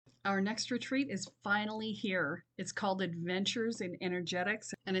Our next retreat is finally here. It's called Adventures in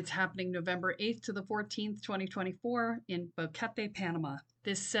Energetics, and it's happening November 8th to the 14th, 2024 in Boquete, Panama.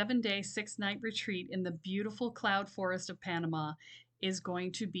 This 7-day, 6-night retreat in the beautiful cloud forest of Panama is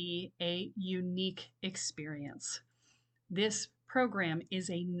going to be a unique experience. This program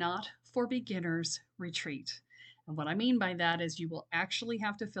is a not for beginners retreat. And what I mean by that is you will actually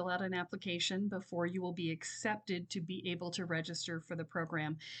have to fill out an application before you will be accepted to be able to register for the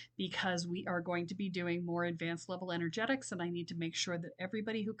program, because we are going to be doing more advanced level energetics, and I need to make sure that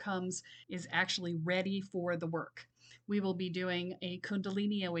everybody who comes is actually ready for the work. We will be doing a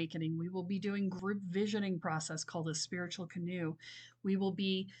Kundalini awakening. We will be doing group visioning process called a spiritual canoe. We will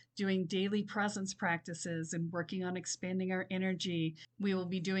be doing daily presence practices and working on expanding our energy. We will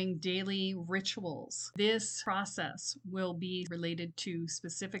be doing daily rituals. This process will be related to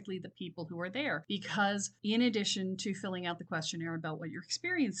specifically the people who are there, because in addition to filling out the questionnaire about what your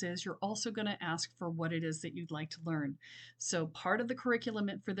experience is, you're also going to ask for what it is that you'd like to learn. So part of the curriculum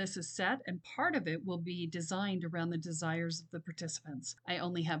for this is set, and part of it will be designed around the desires of the participants. I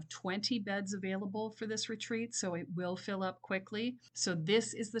only have 20 beds available for this retreat, so it will fill up quickly. So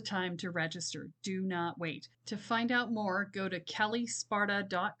this is the time to register. Do not wait. To find out more, go to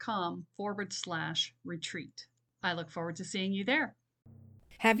kellysparta.com/retreat. I look forward to seeing you there.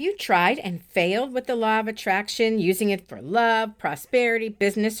 Have you tried and failed with the law of attraction, using it for love, prosperity,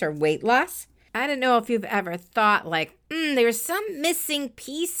 business, or weight loss? I don't know if you've ever thought like, there's some missing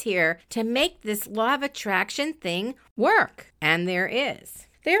piece here to make this law of attraction thing work. And there is.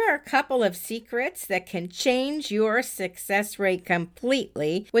 There are a couple of secrets that can change your success rate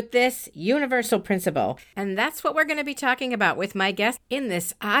completely with this universal principle. And that's what we're going to be talking about with my guest in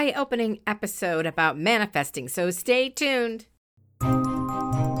this eye-opening episode about manifesting. So stay tuned.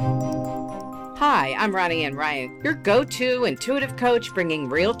 Hi, I'm Ronnie Ann Ryan, your go-to intuitive coach bringing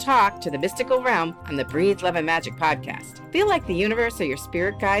real talk to the mystical realm on the Breathe, Love, and Magic podcast. Feel like the universe or your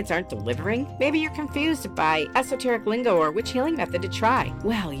spirit guides aren't delivering? Maybe you're confused by esoteric lingo or which healing method to try.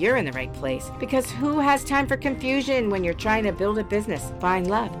 Well, you're in the right place, because who has time for confusion when you're trying to build a business, find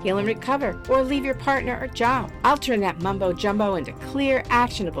love, heal and recover, or leave your partner or job? I'll turn that mumbo jumbo into clear,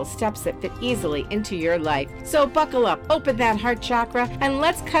 actionable steps that fit easily into your life. So buckle up, open that heart chakra, and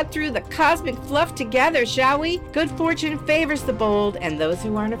let's cut through the cosmic fluff together, shall we? Good fortune favors the bold and those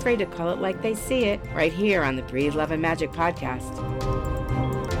who aren't afraid to call it like they see it, right here on the Breathe, Love, and Magic podcast.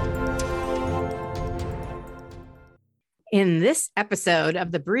 In this episode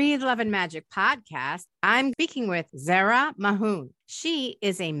of the Breathe, Love, and Magic podcast, I'm speaking with Zehra Mahoon. She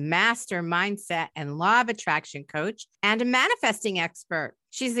is a master mindset and law of attraction coach and a manifesting expert.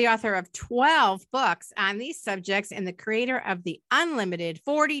 She's the author of 12 books on these subjects and the creator of the Unlimited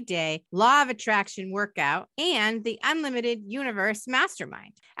 40-Day Law of Attraction Workout and the Unlimited Universe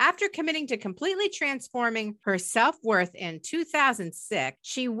Mastermind. After committing to completely transforming her self-worth in 2006,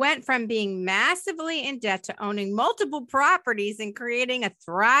 she went from being massively in debt to owning multiple properties and creating a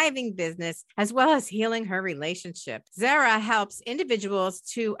thriving business, as well as healing her relationship. Zehra helps individuals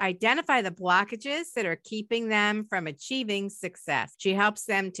to identify the blockages that are keeping them from achieving success. She helps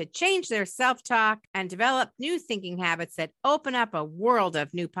them to change their self-talk and develop new thinking habits that open up a world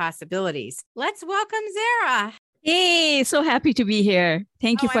of new possibilities. Let's welcome Zehra. Hey, so happy to be here.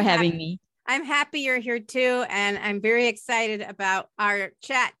 Thank you for having me. I'm happy you're here too, and I'm very excited about our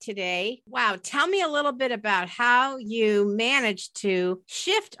chat today. Wow, tell me a little bit about how you managed to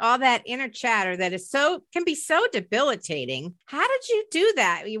shift all that inner chatter that can be so debilitating. How did you do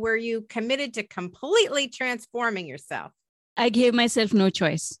that? Were you committed to completely transforming yourself? I gave myself no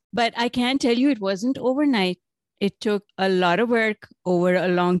choice, but I can tell you it wasn't overnight. It took a lot of work over a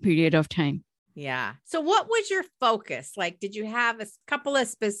long period of time. Yeah. So what was your focus? Like, did you have a couple of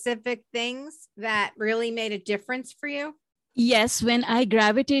specific things that really made a difference for you? Yes. When I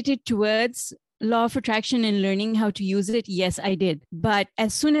gravitated towards law of attraction and learning how to use it, yes, I did. But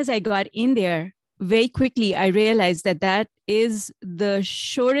as soon as I got in there, very quickly, I realized that that is the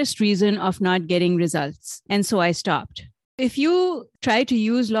surest reason of not getting results. And so I stopped. If you try to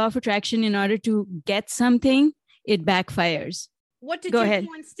use law of attraction in order to get something, it backfires. What did you do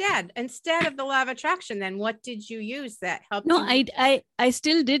instead? Instead of the law of attraction, then what did you use that helped? No, I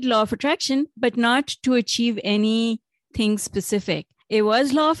still did law of attraction, but not to achieve anything specific. It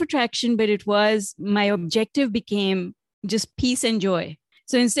was law of attraction, but my objective became just peace and joy.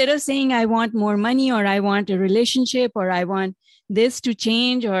 So instead of saying I want more money, or I want a relationship, or I want this to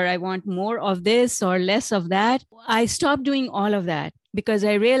change, or I want more of this or less of that, I stopped doing all of that because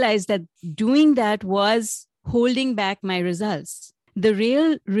I realized that doing that was holding back my results. The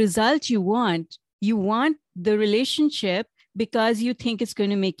real result you want the relationship because you think it's going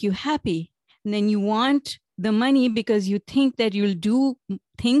to make you happy. And then you want the money because you think that you'll do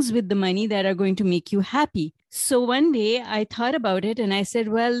things with the money that are going to make you happy. So one day I thought about it and I said,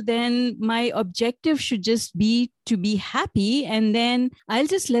 well, then my objective should just be to be happy. And then I'll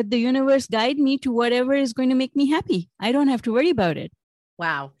just let the universe guide me to whatever is going to make me happy. I don't have to worry about it.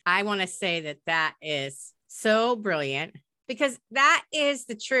 Wow. I want to say that that is so brilliant, because that is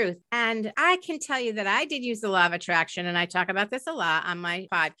the truth. And I can tell you that I did use the law of attraction, and I talk about this a lot on my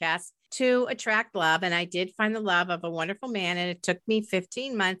podcast, to attract love. And I did find the love of a wonderful man. And it took me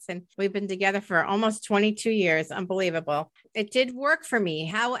 15 months, and we've been together for almost 22 years. Unbelievable. It did work for me.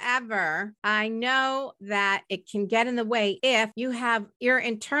 However, I know that it can get in the way if you have your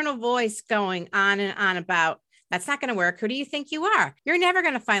internal voice going on and on about, that's not going to work. Who do you think you are? You're never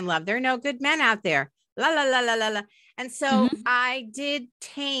going to find love. There are no good men out there. La, la, la, la, la, la. And so I did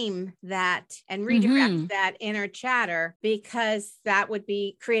tame that and redirect that inner chatter, because that would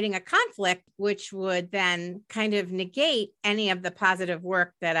be creating a conflict, which would then kind of negate any of the positive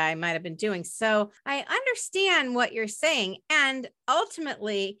work that I might have been doing. So I understand what you're saying. And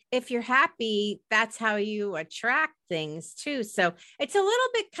ultimately, if you're happy, that's how you attract things too. So it's a little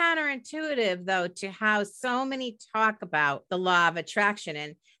bit counterintuitive, though, to how so many talk about the law of attraction.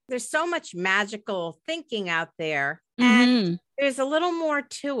 And there's so much magical thinking out there, and there's a little more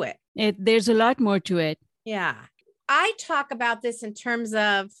to it. There's a lot more to it. Yeah. I talk about this in terms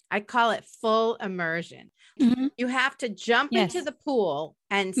of, I call it full immersion. You have to jump into the pool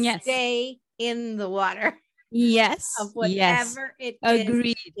and stay in the water. Yes. Of whatever it is.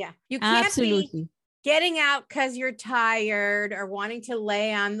 Agreed. Yeah. You can't Absolutely be getting out because you're tired or wanting to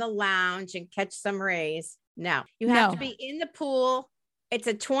lay on the lounge and catch some rays. No, you have to be in the pool. It's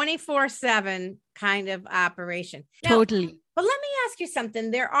a 24/7 kind of operation. Now, totally. But let me ask you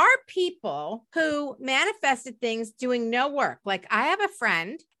something. There are people who manifested things doing no work. Like, I have a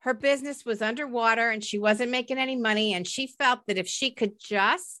friend, her business was underwater and she wasn't making any money. And she felt that if she could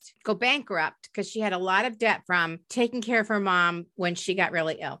just go bankrupt, because she had a lot of debt from taking care of her mom when she got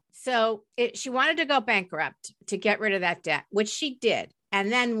really ill. So she wanted to go bankrupt to get rid of that debt, which she did.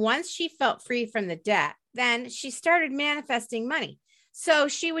 And then once she felt free from the debt, then she started manifesting money. So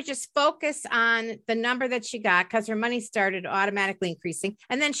she would just focus on the number that she got, because her money started automatically increasing.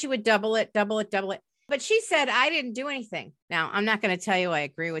 And then she would double it, double it, double it. But she said, I didn't do anything. Now, I'm not going to tell you I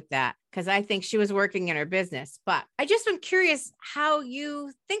agree with that, because I think she was working in her business. But I just am curious how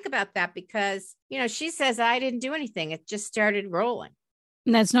you think about that, because, she says, I didn't do anything. It just started rolling.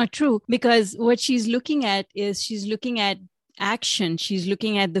 That's not true, because what she's looking at is she's looking at action. She's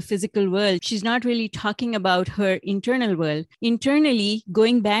looking at the physical world. She's not really talking about her internal world. Internally,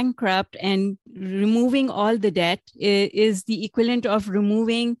 going bankrupt and removing all the debt is the equivalent of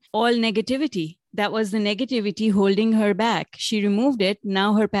removing all negativity. That was the negativity holding her back. She removed it.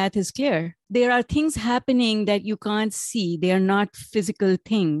 Now her path is clear. There are things happening that you can't see. They are not physical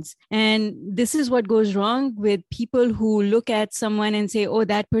things. And this is what goes wrong with people who look at someone and say, oh,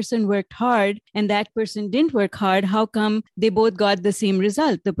 that person worked hard and that person didn't work hard. How come they both got the same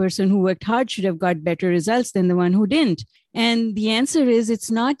result? The person who worked hard should have got better results than the one who didn't. And the answer is,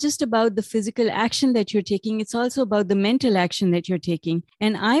 it's not just about the physical action that you're taking. It's also about the mental action that you're taking.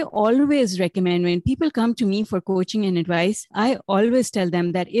 And I always recommend, when people come to me for coaching and advice, I always tell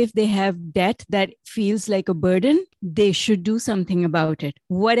them that if they have debt that feels like a burden, they should do something about it,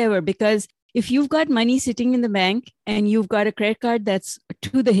 whatever. Because if you've got money sitting in the bank and you've got a credit card that's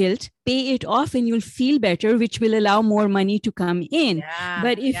to the hilt, pay it off and you'll feel better, which will allow more money to come in.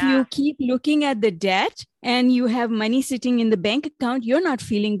 But if you keep looking at the debt and you have money sitting in the bank account, you're not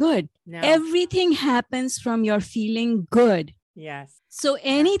feeling good. No. Everything happens from your feeling good. Yes. So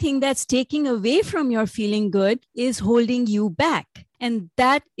anything that's taking away from your feeling good is holding you back. And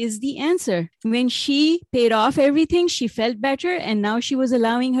that is the answer. When she paid off everything, she felt better, and now she was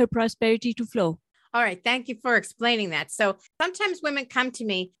allowing her prosperity to flow. All right. Thank you for explaining that. So sometimes women come to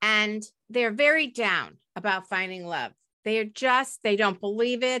me and they're very down about finding love. They don't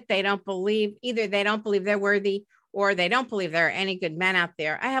believe it. Either they don't believe they're worthy, or they don't believe there are any good men out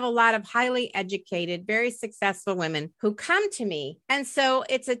there. I have a lot of highly educated, very successful women who come to me. And so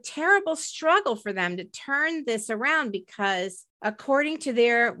it's a terrible struggle for them to turn this around, because according to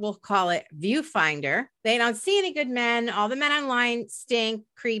their, we'll call it viewfinder, they don't see any good men. All the men online stink,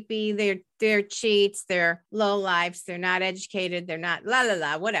 creepy. They're cheats. They're low lives. They're not educated. They're not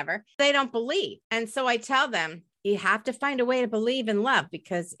whatever. They don't believe. And so I tell them, You have to find a way to believe in love,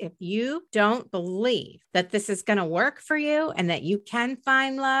 because if you don't believe that this is going to work for you and that you can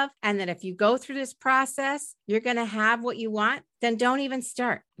find love, and that if you go through this process, you're going to have what you want, then don't even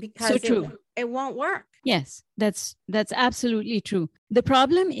start, because So true. it won't work. Yes, that's absolutely true. The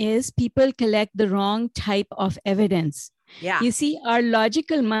problem is people collect the wrong type of evidence. Yeah. You see, our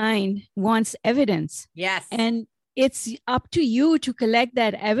logical mind wants evidence. Yes. And it's up to you to collect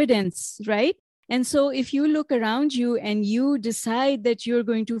that evidence, right? And so if you look around you and you decide that you're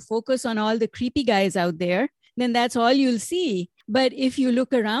going to focus on all the creepy guys out there, then that's all you'll see. But if you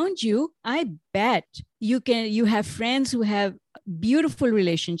look around you, I bet you have friends who have beautiful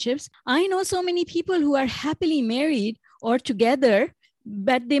relationships. I know so many people who are happily married or together,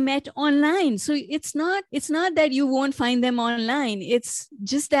 but they met online. So it's not that you won't find them online. It's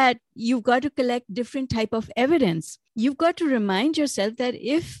just that you've got to collect different type of evidence. You've got to remind yourself that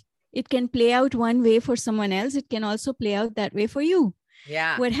if it can play out one way for someone else, it can also play out that way for you.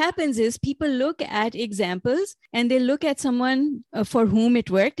 Yeah. What happens is people look at examples and they look at someone for whom it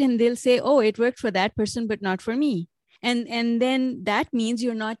worked, and they'll say, oh, it worked for that person, but not for me. And then that means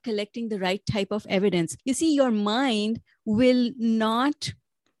you're not collecting the right type of evidence. You see, your mind will not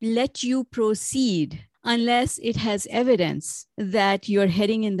let you proceed unless it has evidence that you're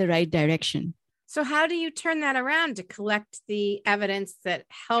heading in the right direction. So how do you turn that around to collect the evidence that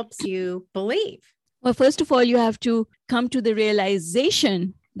helps you believe? Well, first of all, you have to come to the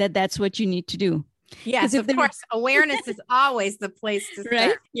realization that that's what you need to do. Yes, of course. Awareness is always the place to start.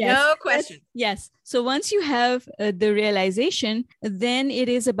 Right? Yes. No question. Yes. So once you have the realization, then it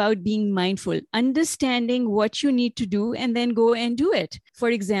is about being mindful, understanding what you need to do, and then go and do it. For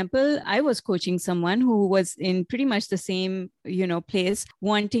example, I was coaching someone who was in pretty much the same, place,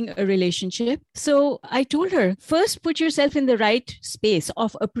 wanting a relationship. So I told her, first, put yourself in the right space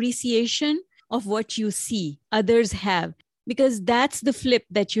of appreciation of what you see others have. Because that's the flip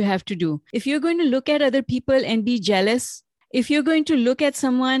that you have to do. If you're going to look at other people and be jealous, if you're going to look at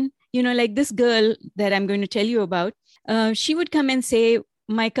someone, like this girl that I'm going to tell you about, she would come and say,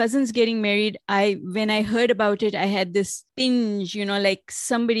 my cousin's getting married. When I heard about it, I had this pinch, like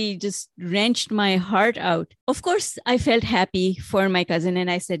somebody just wrenched my heart out. Of course, I felt happy for my cousin. And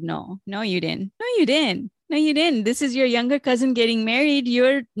I said, no, you didn't. No, you didn't. No, you didn't. This is your younger cousin getting married.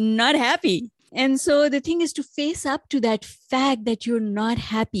 You're not happy. And so the thing is to face up to that fact that you're not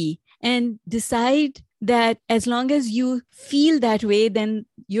happy and decide that as long as you feel that way, then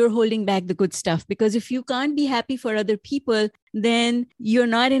you're holding back the good stuff. Because if you can't be happy for other people, then you're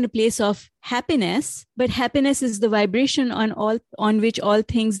not in a place of happiness. But happiness is the vibration on which all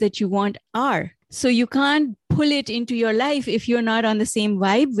things that you want are. So you can't pull it into your life if you're not on the same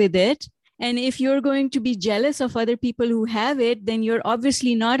vibe with it. And if you're going to be jealous of other people who have it, then you're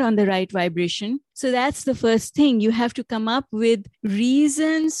obviously not on the right vibration. So that's the first thing. You have to come up with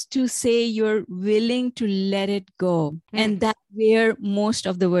reasons to say you're willing to let it go. And that's where most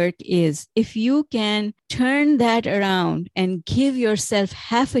of the work is. If you can turn that around and give yourself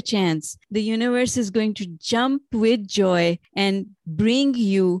half a chance, the universe is going to jump with joy and bring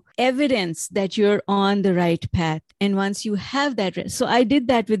you evidence that you're on the right path. And once you have that, so I did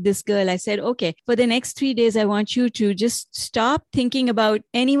that with this girl. I said, okay, for the next 3 days, I want you to just stop thinking about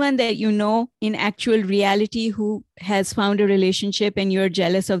anyone that you know in actual reality who has found a relationship and you're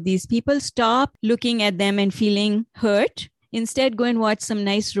jealous of these people. Stop looking at them and feeling hurt. Instead, go and watch some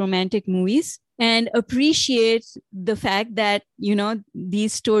nice romantic movies and appreciate the fact that,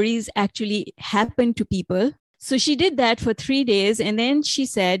 these stories actually happen to people. So she did that for 3 days. And then she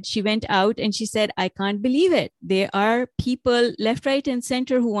went out and she said, I can't believe it. There are people left, right, and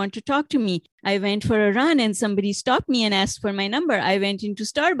center who want to talk to me. I went for a run and somebody stopped me and asked for my number. I went into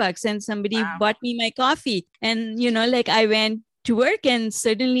Starbucks and somebody bought me my coffee. And, I went to work and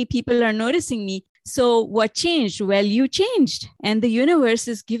suddenly people are noticing me. So what changed? Well, you changed. And the universe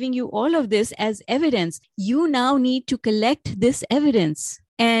is giving you all of this as evidence. You now need to collect this evidence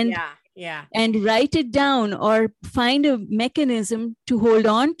and write it down or find a mechanism to hold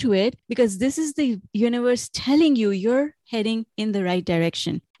on to it, because this is the universe telling you you're heading in the right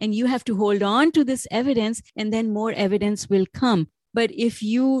direction. And you have to hold on to this evidence, and then more evidence will come. But if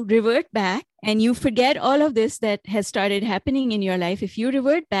you revert back and you forget all of this that has started happening in your life, if you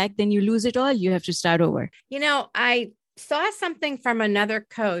revert back, then you lose it all. You have to start over. I saw something from another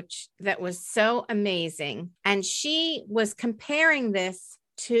coach that was so amazing. And she was comparing this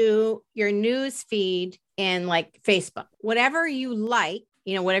to your news feed in like Facebook. Whatever you like,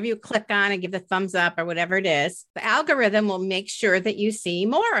 whatever you click on and give the thumbs up or whatever it is, the algorithm will make sure that you see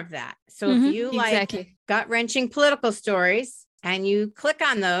more of that. So if you like gut-wrenching political stories and you click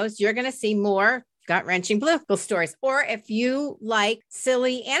on those, you're going to see more gut-wrenching political stories. Or if you like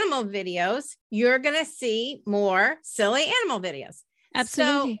silly animal videos, you're going to see more silly animal videos.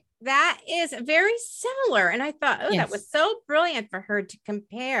 Absolutely. So that is very similar. And I thought, that was so brilliant for her to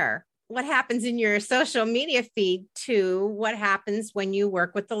compare what happens in your social media feed to what happens when you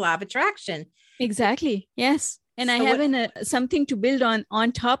work with the law of attraction. Exactly. Yes. And so I have something to build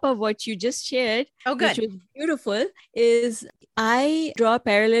on top of what you just shared, which was beautiful, is I draw a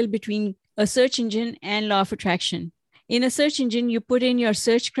parallel between a search engine and law of attraction. In a search engine, you put in your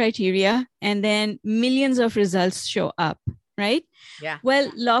search criteria and then millions of results show up, right? Yeah.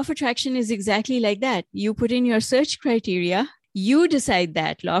 Well, law of attraction is exactly like that. You put in your search criteria, you decide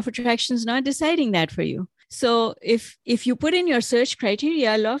that. Law of attraction is not deciding that for you. So if you put in your search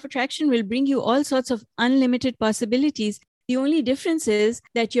criteria, law of attraction will bring you all sorts of unlimited possibilities. The only difference is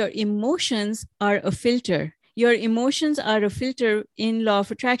that your emotions are a filter. Your emotions are a filter in law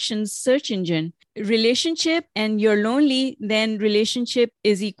of attraction's search engine. Relationship, and you're lonely, then relationship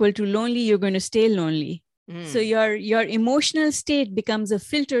is equal to lonely. You're going to stay lonely. So your emotional state becomes a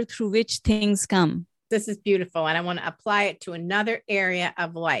filter through which things come. This is beautiful. And I want to apply it to another area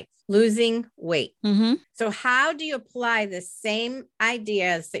of life, losing weight. Mm-hmm. So how do you apply the same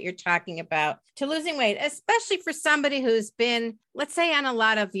ideas that you're talking about to losing weight, especially for somebody who's been, let's say, on a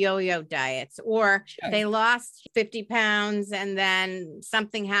lot of yo-yo diets, or they lost 50 pounds and then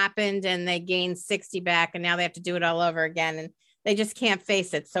something happened and they gained 60 back and now they have to do it all over again and they just can't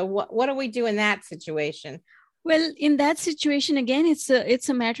face it. So what do we do in that situation? Well, in that situation, again, it's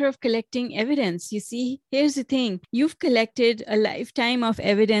a matter of collecting evidence. You see, here's the thing. You've collected a lifetime of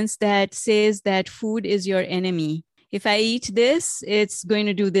evidence that says that food is your enemy. If I eat this, it's going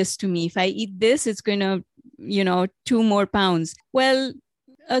to do this to me. If I eat this, it's going to, 2 more pounds. Well,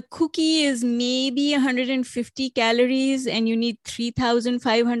 a cookie is maybe 150 calories and you need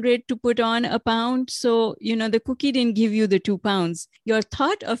 3,500 to put on a pound. So, the cookie didn't give you the 2 pounds. Your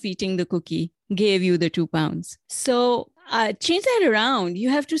thought of eating the cookie gave you the 2 pounds. So change that around. You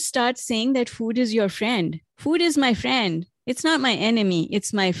have to start saying that food is your friend. Food is my friend. It's not my enemy.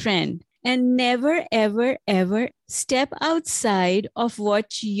 It's my friend. And never, ever, ever step outside of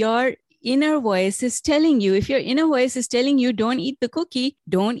what your inner voice is telling you. If your inner voice is telling you, don't eat the cookie,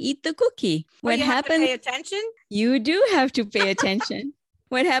 don't eat the cookie. What happens? Pay attention? You do have to pay attention.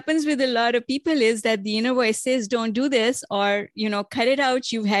 What happens with a lot of people is that the inner voice says, don't do this, or, cut it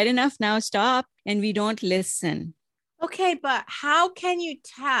out. You've had enough now, stop. And we don't listen. Okay, but how can you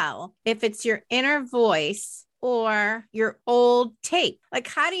tell if it's your inner voice or your old tape? Like,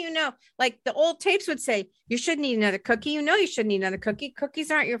 how do you know? Like the old tapes would say, you shouldn't eat another cookie. You shouldn't eat another cookie.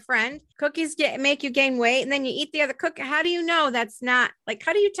 Cookies aren't your friend. Cookies make you gain weight. And then you eat the other cookie. How do you know that's not, like,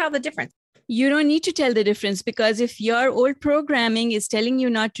 how do you tell the difference? You don't need to tell the difference, because if your old programming is telling you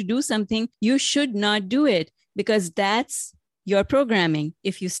not to do something, you should not do it, because that's your programming.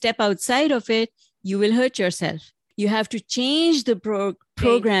 If you step outside of it, you will hurt yourself. You have to change the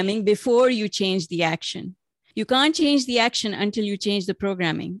programming before you change the action. You can't change the action until you change the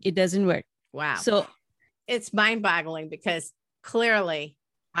programming. It doesn't work. Wow. So it's mind-boggling, because clearly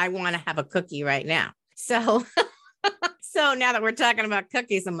I want to have a cookie right now. So now that we're talking about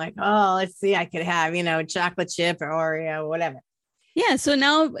cookies, I'm like, oh, let's see, I could have, chocolate chip or Oreo, whatever. Yeah. So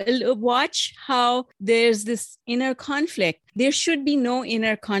now watch how there's this inner conflict. There should be no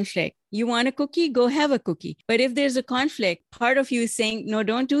inner conflict. You want a cookie, go have a cookie. But if there's a conflict, part of you is saying, no,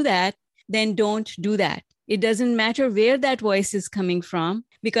 don't do that, then don't do that. It doesn't matter where that voice is coming from,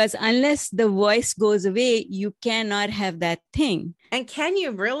 because unless the voice goes away, you cannot have that thing. And can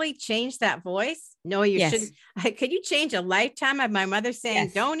you really change that voice? No, you shouldn't. Could you change a lifetime of my mother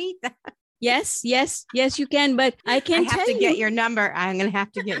saying, don't eat that? Yes, you can. But I can tell you. I have to get your number. I'm going to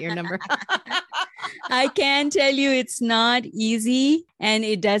have to get your number. I can tell you it's not easy, and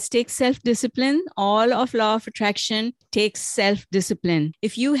it does take self-discipline. All of law of attraction takes self-discipline.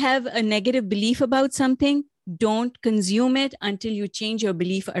 If you have a negative belief about something, don't consume it until you change your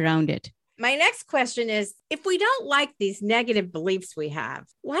belief around it. My next question is, if we don't like these negative beliefs we have,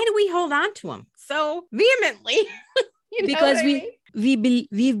 why do we hold on to them so vehemently? Because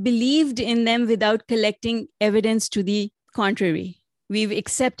we've believed in them without collecting evidence to the contrary. We've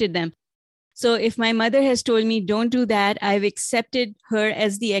accepted them. So if my mother has told me, don't do that, I've accepted her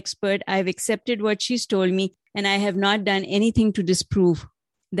as the expert. I've accepted what she's told me, and I have not done anything to disprove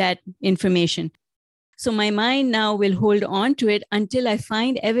that information. So my mind now will hold on to it until I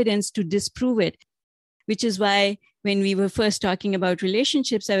find evidence to disprove it, which is why when we were first talking about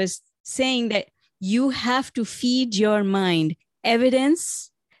relationships, I was saying that you have to feed your mind evidence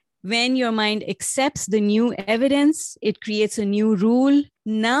when your mind accepts the new evidence, it creates a new rule.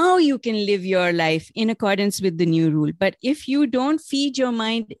 Now you can live your life in accordance with the new rule. But if you don't feed your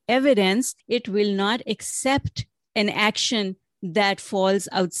mind evidence, it will not accept an action that falls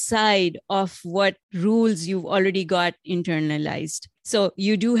outside of what rules you've already got internalized. So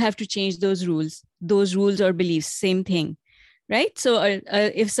you do have to change those rules or beliefs, same thing. Right? So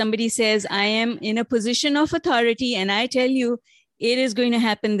if somebody says, I am in a position of authority and I tell you it is going to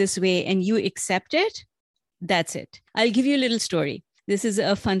happen this way and you accept it, that's it. I'll give you a little story. This is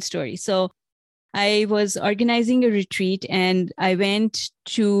a fun story. So I was organizing a retreat and I went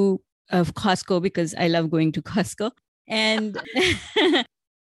to Costco because I love going to Costco. And,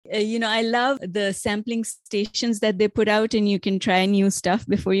 I love the sampling stations that they put out and you can try new stuff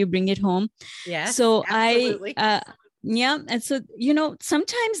before you bring it home. Yes, so absolutely. Yeah. And so,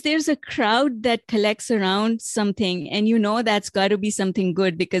 sometimes there's a crowd that collects around something and that's got to be something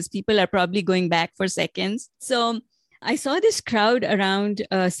good because people are probably going back for seconds. So I saw this crowd around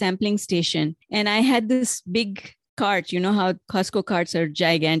a sampling station and I had this big cart, how Costco carts are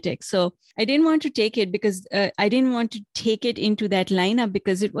gigantic. So I didn't want to take it because I didn't want to take it into that lineup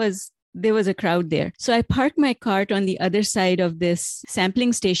because there was a crowd there. So I parked my cart on the other side of this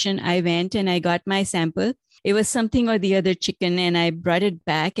sampling station. I went and I got my sample. It was something or the other chicken and I brought it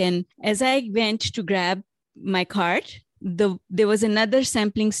back. And as I went to grab my cart, there was another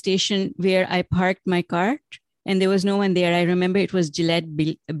sampling station where I parked my cart and there was no one there. I remember it was Gillette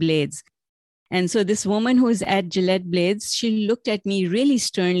Blades. And so this woman who's at Gillette Blades, she looked at me really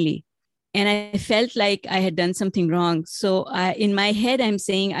sternly. And I felt like I had done something wrong. So in my head, I'm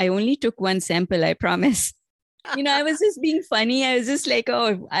saying, I only took one sample, I promise. I was just being funny. I was just like,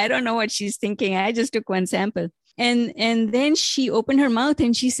 oh, I don't know what she's thinking. I just took one sample. And then she opened her mouth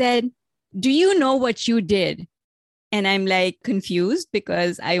and she said, do you know what you did? And I'm like confused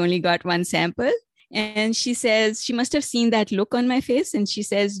because I only got one sample. And she says, she must have seen that look on my face. And she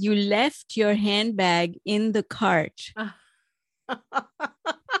says, you left your handbag in the cart to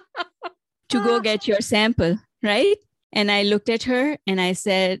go get your sample, right? And I looked at her and I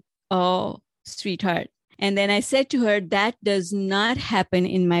said, oh, sweetheart. And then I said to her, that does not happen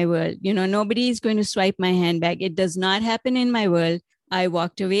in my world. Nobody is going to swipe my handbag. It does not happen in my world. I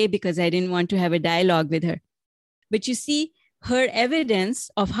walked away because I didn't want to have a dialogue with her. But you see, her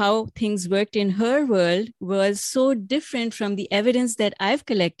evidence of how things worked in her world was so different from the evidence that I've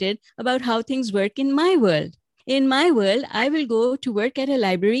collected about how things work in my world. In my world, I will go to work at a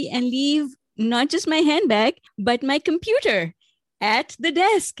library and leave not just my handbag, but my computer at the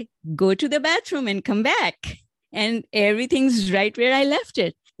desk, go to the bathroom and come back. And everything's right where I left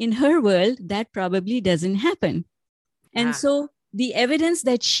it. In her world, that probably doesn't happen. And so the evidence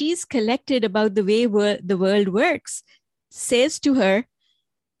that she's collected about the way the world works says to her,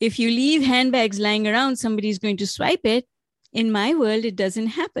 if you leave handbags lying around, somebody's going to swipe it. In my world, it doesn't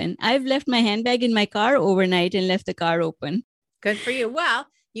happen. I've left my handbag in my car overnight and left the car open. Good for you. Well,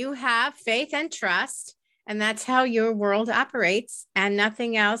 you have faith and trust, and that's how your world operates, and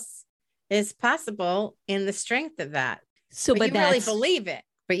nothing else is possible in the strength of that. So, but you really believe it.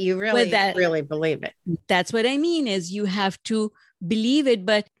 But you really believe it. That's what I mean is you have to believe it.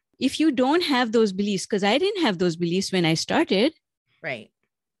 But if you don't have those beliefs, because I didn't have those beliefs when I started. Right.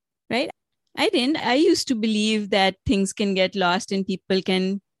 I didn't. I used to believe that things can get lost and people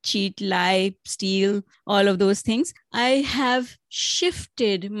can cheat, lie, steal, all of those things. I have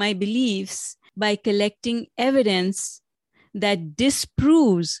shifted my beliefs by collecting evidence that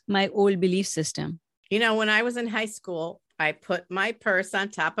disproves my old belief system. When I was in high school, I put my purse on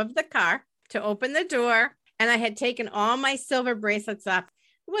top of the car to open the door, and I had taken all my silver bracelets off.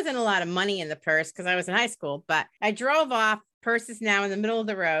 There wasn't a lot of money in the purse because I was in high school, but I drove off. Purse is now in the middle of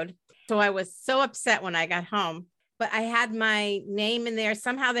the road. So I was so upset when I got home, but I had my name in there.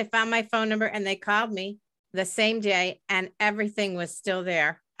 Somehow they found my phone number and they called me the same day and everything was still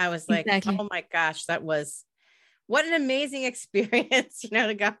there. I was like, Oh my gosh, what an amazing experience,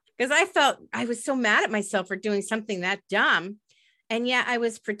 to go. Because I felt I was so mad at myself for doing something that dumb. And yet I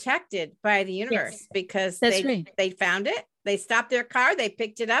was protected by the universe because they found it. They stopped their car. They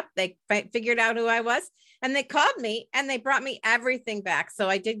picked it up. They figured out who I was. And they called me and they brought me everything back. So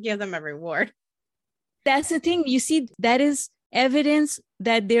I did give them a reward. That's the thing. You see, that is evidence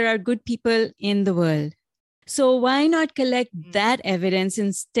that there are good people in the world. So why not collect that evidence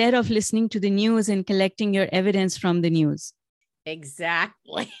instead of listening to the news and collecting your evidence from the news?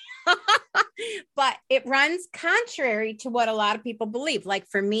 Exactly. But it runs contrary to what a lot of people believe. Like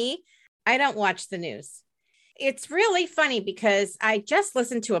for me, I don't watch the news. It's really funny because I just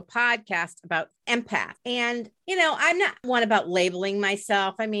listened to a podcast about empath. And, I'm not one about labeling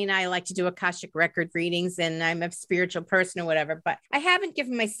myself. I mean, I like to do Akashic record readings and I'm a spiritual person or whatever, but I haven't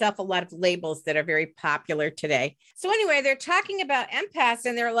given myself a lot of labels that are very popular today. So anyway, they're talking about empaths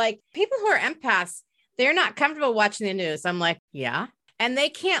and they're like, people who are empaths, they're not comfortable watching the news. I'm like, yeah. And they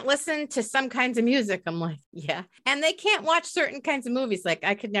can't listen to some kinds of music. I'm like, yeah. And they can't watch certain kinds of movies. Like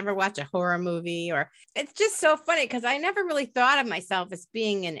I could never watch a horror movie, or it's just so funny because I never really thought of myself as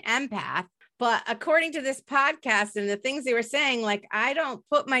being an empath. But according to this podcast and the things they were saying, like I don't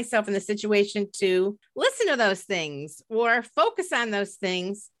put myself in the situation to listen to those things or focus on those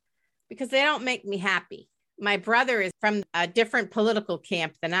things because they don't make me happy. My brother is from a different political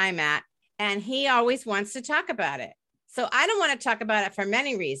camp than I'm at, and he always wants to talk about it. So I don't want to talk about it for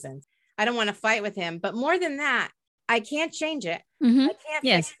many reasons. I don't want to fight with him. But more than that, I can't change it. Mm-hmm. I can't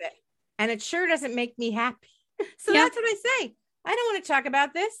fix it. And it sure doesn't make me happy. So Yeah. that's what I say. I don't want to talk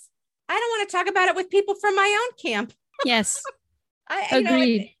about this. I don't want to talk about it with people from my own camp. Yes.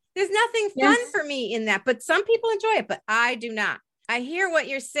 Agreed. There's nothing fun Yes. for me in that. But some people enjoy it, but I do not. I hear what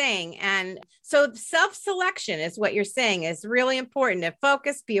you're saying. And so self-selection is what you're saying is really important. To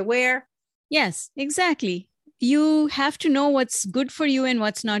focus, be aware. Yes, exactly. You have to know what's good for you and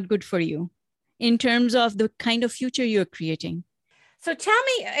what's not good for you in terms of the kind of future you're creating. So tell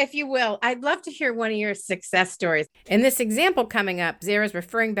me, if you will, I'd love to hear one of your success stories. In this example coming up, Zehra's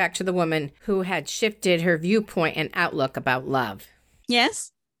referring back to the woman who had shifted her viewpoint and outlook about love.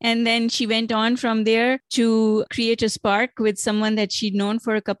 Yes. And then she went on from there to create a spark with someone that she'd known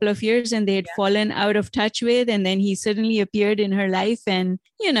for a couple of years and they had fallen out of touch with. And then he suddenly appeared in her life and,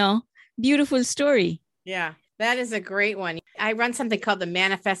 beautiful story. Yeah, that is a great one. I run something called the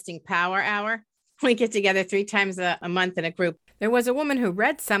Manifesting Power Hour. We get together 3 times a month in a group. There was a woman who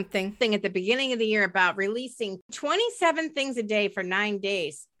read something at the beginning of the year about releasing 27 things a day for 9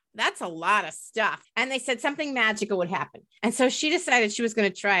 days. That's a lot of stuff. And they said something magical would happen. And so she decided she was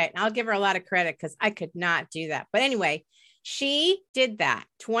going to try it. And I'll give her a lot of credit because I could not do that. But anyway, she did that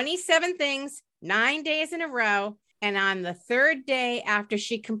 27 things, 9 days in a row. And on the 3rd day after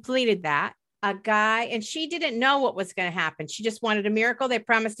she completed that, a guy, and she didn't know what was going to happen. She just wanted a miracle. They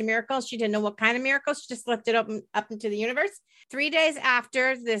promised a miracle. She didn't know what kind of miracle. She just lifted up into the universe. 3 days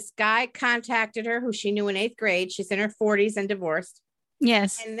after, this guy contacted her who she knew in 8th grade. She's in her 40s and divorced.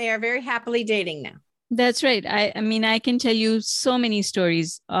 Yes. And they are very happily dating now. That's right. I mean, I can tell you so many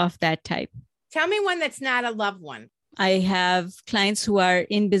stories of that type. Tell me one that's not a loved one. I have clients who are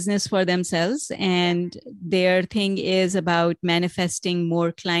in business for themselves and their thing is about manifesting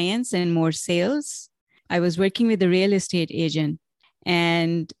more clients and more sales. I was working with a real estate agent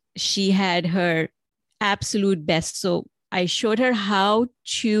and she had her absolute best. So I showed her how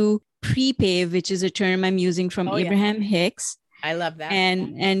to pre-pave, which is a term I'm using from Abraham Hicks. I love that.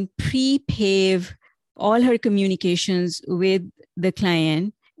 And pre-pave all her communications with the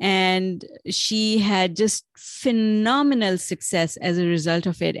client. And she had just phenomenal success as a result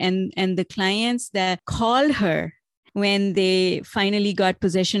of it. And the clients that called her when they finally got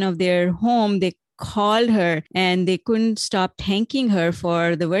possession of their home, they called her and they couldn't stop thanking her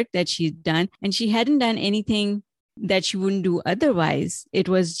for the work that she'd done. And she hadn't done anything that she wouldn't do otherwise. It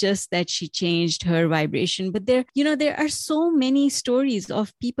was just that she changed her vibration. But there are so many stories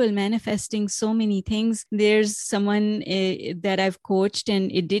of people manifesting so many things. There's someone that I've coached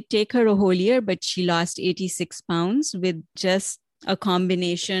and it did take her a whole year, but she lost 86 pounds with just a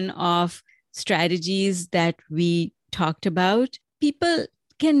combination of strategies that we talked about. People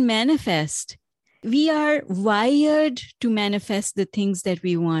can manifest. We are wired to manifest the things that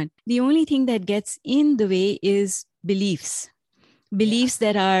we want. The only thing that gets in the way is beliefs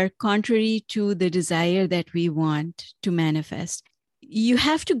that are contrary to the desire that we want to manifest. You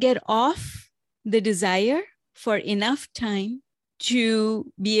have to get off the desire for enough time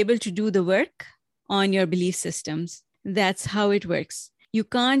to be able to do the work on your belief systems. That's how it works. You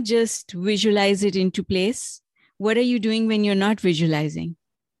can't just visualize it into place. What are you doing when you're not visualizing?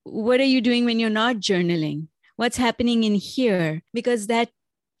 What are you doing when you're not journaling? What's happening in here? Because that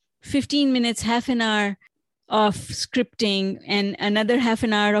 15 minutes, half an hour of scripting and another half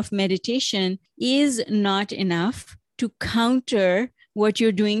an hour of meditation is not enough to counter what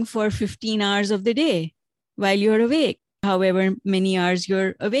you're doing for 15 hours of the day while you're awake, however many hours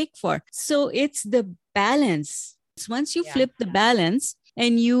you're awake for. So it's the balance. Once you flip the balance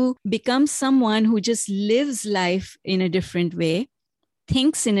and you become someone who just lives life in a different way,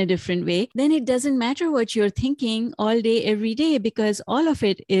 thinks in a different way, then it doesn't matter what you're thinking all day, every day, because all of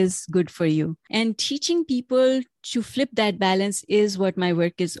it is good for you. And teaching people to flip that balance is what my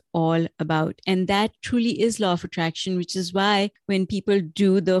work is all about. And that truly is law of attraction, which is why when people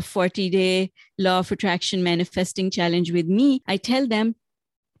do the 40-day law of attraction manifesting challenge with me, I tell them,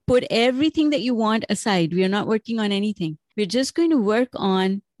 put everything that you want aside. We are not working on anything. We're just going to work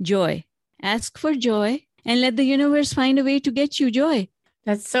on joy. Ask for joy and let the universe find a way to get you joy.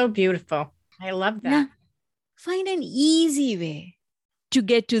 That's so beautiful. I love that. Yeah. Find an easy way to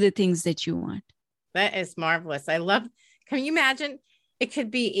get to the things that you want. That is marvelous. I love, can you imagine? It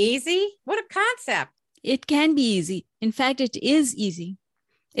could be easy. What a concept. It can be easy. In fact, it is easy.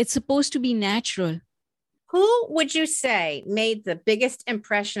 It's supposed to be natural. Who would you say made the biggest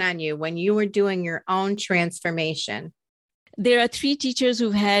impression on you when you were doing your own transformation? There are 3 teachers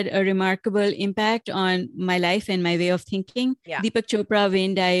who've had a remarkable impact on my life and my way of thinking. Yeah. Deepak Chopra,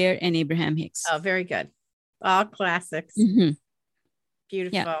 Wayne Dyer, and Abraham Hicks. Oh, very good. All classics. Mm-hmm.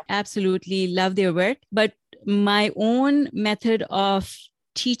 Beautiful. Yeah, absolutely love their work. But my own method of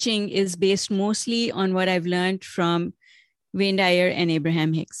teaching is based mostly on what I've learned from Wayne Dyer and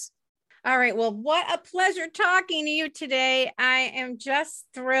Abraham Hicks. All right. Well, what a pleasure talking to you today. I am just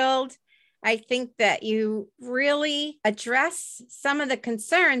thrilled. I think that you really address some of the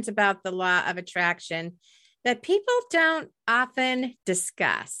concerns about the law of attraction that people don't often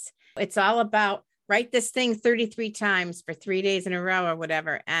discuss. It's all about write this thing 33 times for 3 days in a row or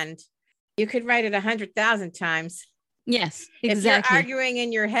whatever. And you could write it 100,000 times. Yes, exactly. If you're arguing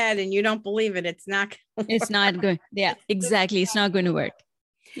in your head and you don't believe it, it's not going to work. It's not good. Yeah, exactly. It's not going to work.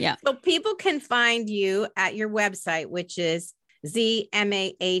 Yeah. So people can find you at your website, which is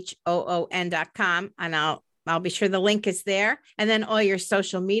zmahoon.com. And I'll be sure the link is there. And then all your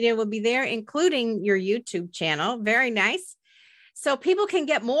social media will be there, including your YouTube channel. Very nice. So people can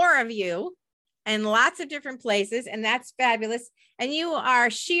get more of you in lots of different places. And that's fabulous. And you are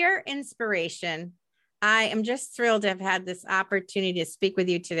sheer inspiration. I am just thrilled to have had this opportunity to speak with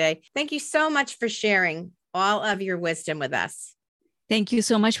you today. Thank you so much for sharing all of your wisdom with us. Thank you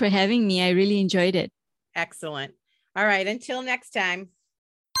so much for having me. I really enjoyed it. Excellent. All right. Until next time.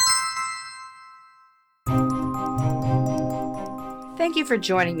 Thank you for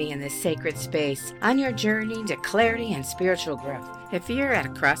joining me in this sacred space on your journey to clarity and spiritual growth. If you're at a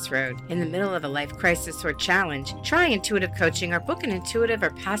crossroad in the middle of a life crisis or challenge, try intuitive coaching or book an intuitive or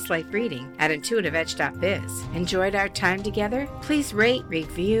past life reading at intuitiveedge.biz. Enjoyed our time together? Please rate,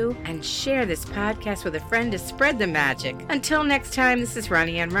 review, and share this podcast with a friend to spread the magic. Until next time, this is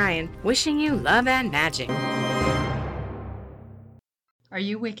Ronnie Ann Ryan, wishing you love and magic. Are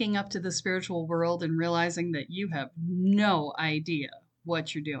you waking up to the spiritual world and realizing that you have no idea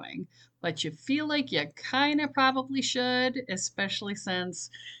what you're doing, but you feel like you kind of probably should, especially since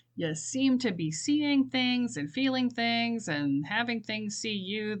you seem to be seeing things and feeling things and having things see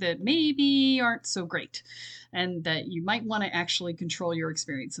you that maybe aren't so great, and that you might want to actually control your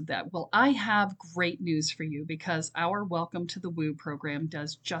experience of that? Well, I have great news for you, because our Welcome to the Woo program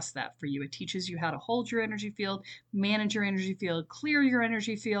does just that for you. It teaches you how to hold your energy field, manage your energy field, clear your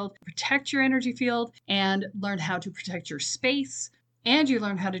energy field, protect your energy field, and learn how to protect your space. And you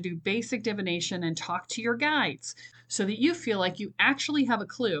learn how to do basic divination and talk to your guides, so that you feel like you actually have a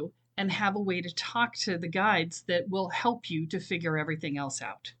clue and have a way to talk to the guides that will help you to figure everything else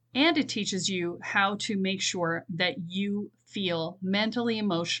out. And it teaches you how to make sure that you feel mentally,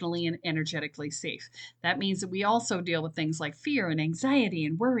 emotionally, and energetically safe. That means that we also deal with things like fear and anxiety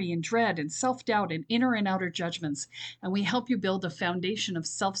and worry and dread and self-doubt and inner and outer judgments. And we help you build a foundation of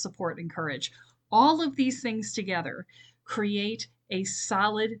self-support and courage. All of these things together create a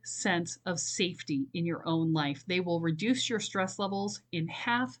solid sense of safety in your own life. They will reduce your stress levels in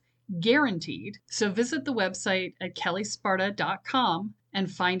half, guaranteed. So visit the website at kellysparta.com and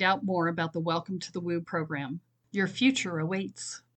find out more about the Welcome to the Woo program. Your future awaits.